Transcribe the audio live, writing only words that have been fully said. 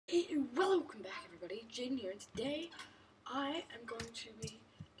Welcome back everybody, Jaden here, and today I am going to be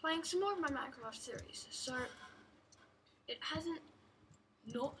playing some more of my Minecraft series. So, it hasn't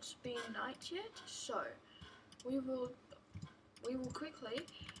not been night yet, so we will quickly,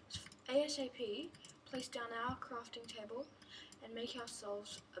 ASAP, place down our crafting table and make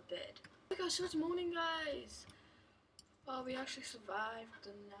ourselves a bed. Okay guys, so it's morning guys! Oh, we actually survived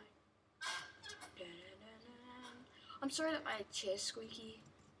the night. I'm sorry that my chair's squeaky.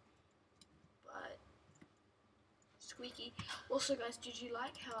 But squeaky. Also guys, did you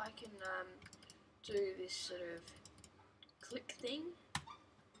like how I can do this sort of click thing?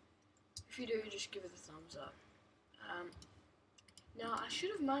 If you do, just give it a thumbs up. Now I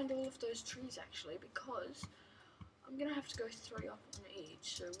should have mined all of those trees actually, because I'm gonna have to go 3 up on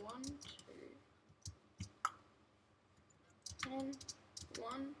each. So 1, 2, 10,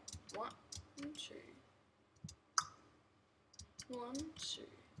 1, 2, 1, 2.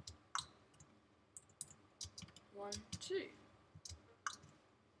 1, 2.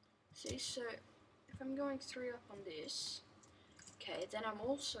 See, so if I'm going 3 up on this, okay, then I'm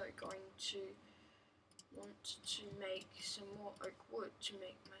also going to want to make some more oak wood to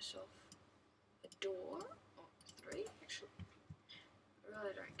make myself a door. Oh, 3 actually. I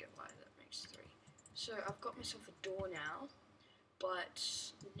really don't get why that makes 3. So I've got myself a door now, but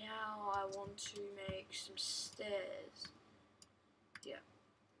now I want to make some stairs. Yeah.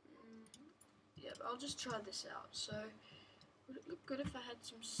 Yeah, but I'll just try this out. So, would it look good if I had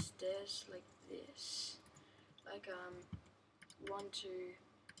some stairs like this? Like, 1, 2,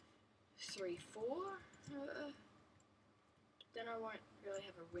 3, 4? Then I won't really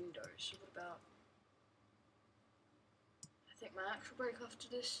have a window, so what about... I think my axe will break after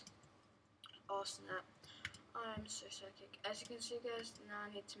this. Oh snap. I'm so psychic. As you can see guys, now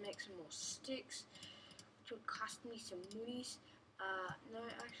I need to make some more sticks, which will cost me some monies. No,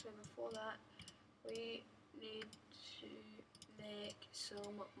 actually before that, we need to make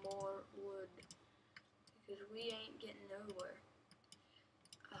some more wood, because we ain't getting nowhere.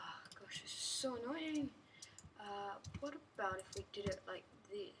 Ah, gosh, this is so annoying. What about if we did it like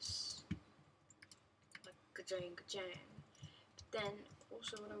this? Like ka-jang, ka-jang. But then,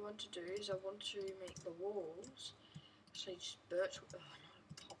 also what I want to do is I want to make the walls, actually just birchwood, oh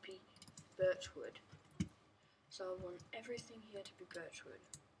no, poppy, birchwood. So I want everything here to be birchwood.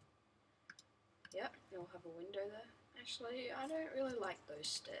 Yep, you'll have a window there. Actually, I don't really like those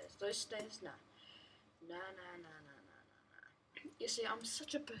stairs. Those stairs, nah. Nah. You see, I'm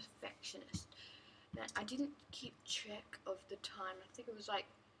such a perfectionist that I didn't keep track of the time. I think it was like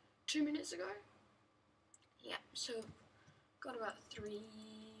 2 minutes ago. Yeah, so got about 3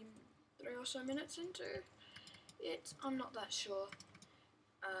 or so minutes into it. I'm not that sure.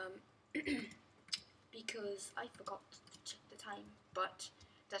 Because I forgot to check the time, but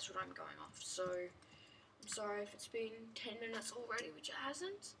that's what I'm going off. So I'm sorry if it's been 10 minutes already, which it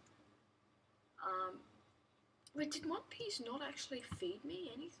hasn't. Wait, did One Piece not actually feed me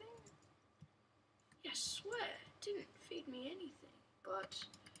anything? Yeah, I swear, it didn't feed me anything. But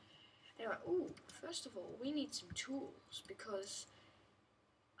anyway, ooh, first of all, we need some tools, because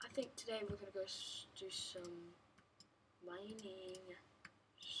I think today we're gonna go do some mining.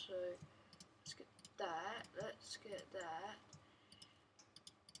 So let's get that. Let's get that.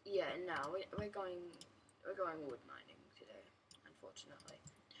 Yeah, no, we're going wood mining today, unfortunately.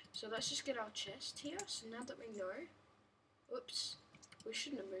 So let's just get our chest here. So now that we know, oops, we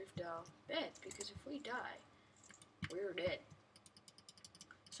shouldn't have moved our bed, because if we die, we're dead.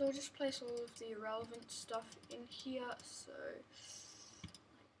 So we'll just place all of the irrelevant stuff in here. So like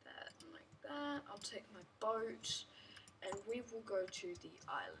that and like that. I'll take my boat, and we will go to the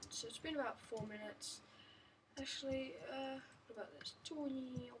island. So it's been about 4 minutes. Actually, what about this?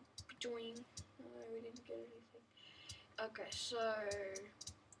 Join. We didn't get anything. Okay, so,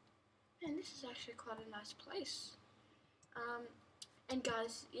 man, this is actually quite a nice place. And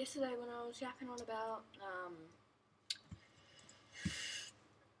guys, yesterday when I was yapping on about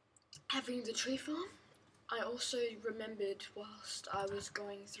having the tree farm, I also remembered whilst I was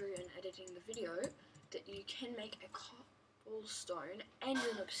going through and editing the video that you can make a cobblestone and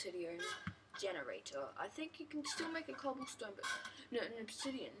an obsidian generator. I think you can still make a cobblestone, but no, an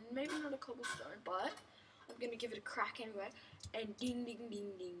obsidian. Maybe not a cobblestone, but I'm gonna give it a crack anyway. And ding, ding,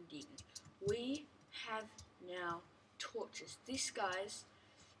 ding, ding, ding. We have now torches. This guys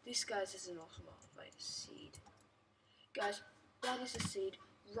is an awesome seed. Guys, that is a seed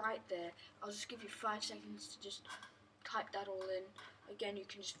right there. I'll just give you 5 seconds to just type that all in. Again, you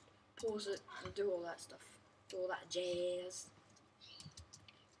can just pause it and do all that stuff. Do all that jazz.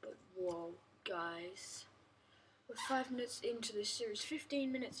 But whoa, guys. We're 5 minutes into this series,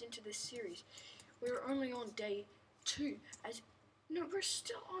 15 minutes into this series. We're only on day 2. No, we're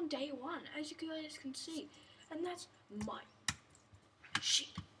still on day 1, as you guys can see. And that's my shit.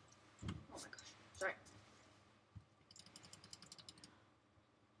 Oh my gosh, sorry.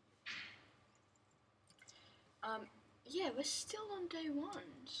 Yeah, we're still on day 1,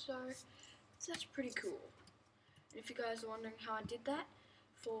 so that's pretty cool. And if you guys are wondering how I did that,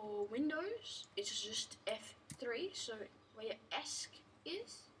 for Windows, it's just F3, so where your ESC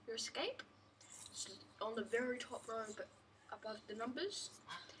is, your escape, it's on the very top row but above the numbers.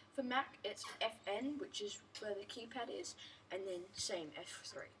 For Mac, it's FN, which is where the keypad is, and then same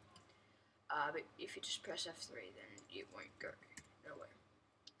F3. But if you just press F3, then it won't go nowhere.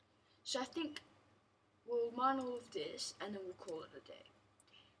 So I think we'll mine all of this, and then we'll call it a day.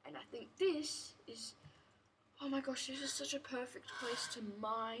 And I think this is, oh my gosh, this is such a perfect place to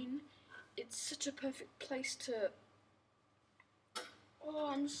mine. It's such a perfect place to, oh,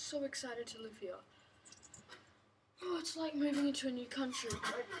 I'm so excited to live here. Oh, it's like moving into a new country.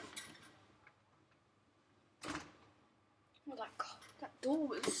 Oh, that door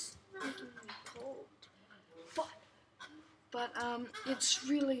was making me cold. But it's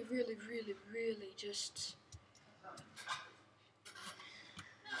really, really, really, really just,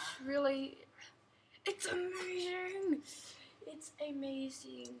 it's amazing. It's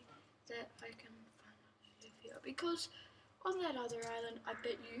amazing that I can finally live here, because on that other island, I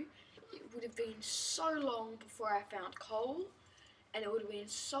bet you it would have been so long before I found coal, and it would have been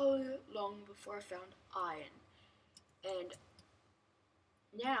so long before I found iron. And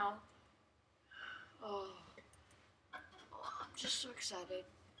now, oh, I'm just so excited.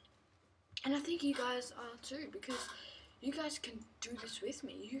 And I think you guys are too, because you guys can do this with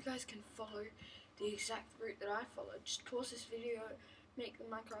me. You guys can follow the exact route that I followed. Just pause this video, make the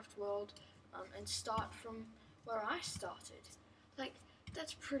Minecraft world, and start from where I started. Like,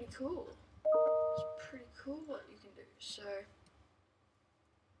 that's pretty cool. It's pretty cool what you can do. So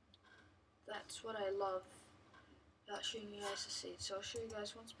that's what I love about showing you guys the seed. So I'll show you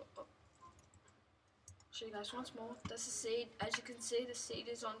guys once more. Oh. Show you guys once more. That's the seed. As you can see, the seed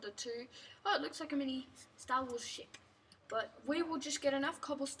is on the 2. Oh, it looks like a mini Star Wars ship. But we will just get enough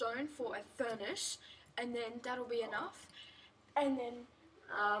cobblestone for a furnace, and then that'll be enough. And then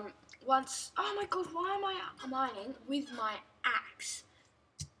once, oh my god, why am I mining with my axe?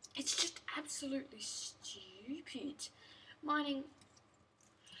 It's just absolutely stupid. Mining.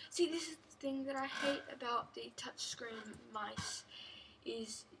 See, this is the thing that I hate about the touchscreen mice,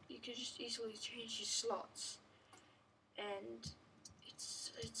 is you can just easily change your slots, and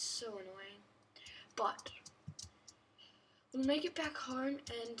it's so annoying. But we'll make it back home,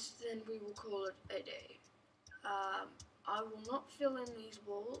 and then we will call it a day. I will not fill in these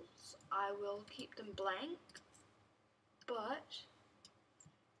walls. I will keep them blank. But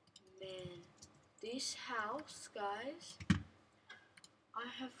man, this house, guys, I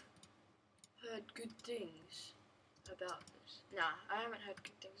have heard good things about this. Nah, I haven't heard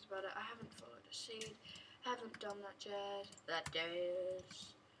good things about it. I haven't followed a seed. Haven't done that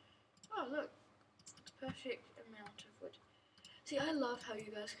jazz. Oh look, it's perfect amount of wood. See, I love how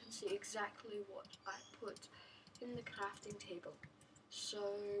you guys can see exactly what I put in the crafting table. So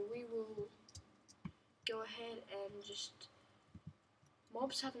we will go ahead and just,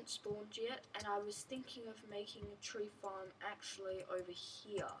 mobs haven't spawned yet, and I was thinking of making a tree farm actually over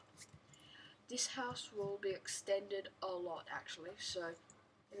here. This house will be extended a lot actually, so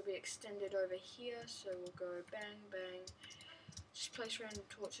it'll be extended over here, so we'll go bang bang, just place random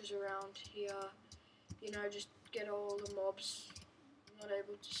torches around here, you know, just get all the mobs not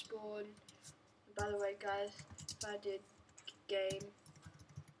able to spawn. And by the way guys, if I did game,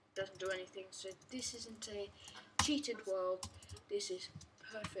 doesn't do anything, so this isn't a cheated world, this is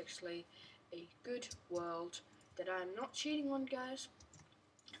perfectly a good world that I'm not cheating on, guys.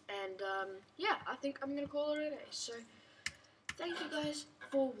 And yeah, I think I'm gonna call it a day. So thank you guys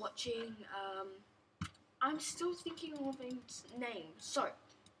for watching. I'm still thinking of a name, so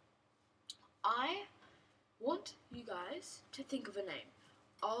I want you guys to think of a name.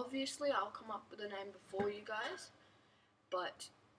 Obviously I'll come up with a name before you guys, but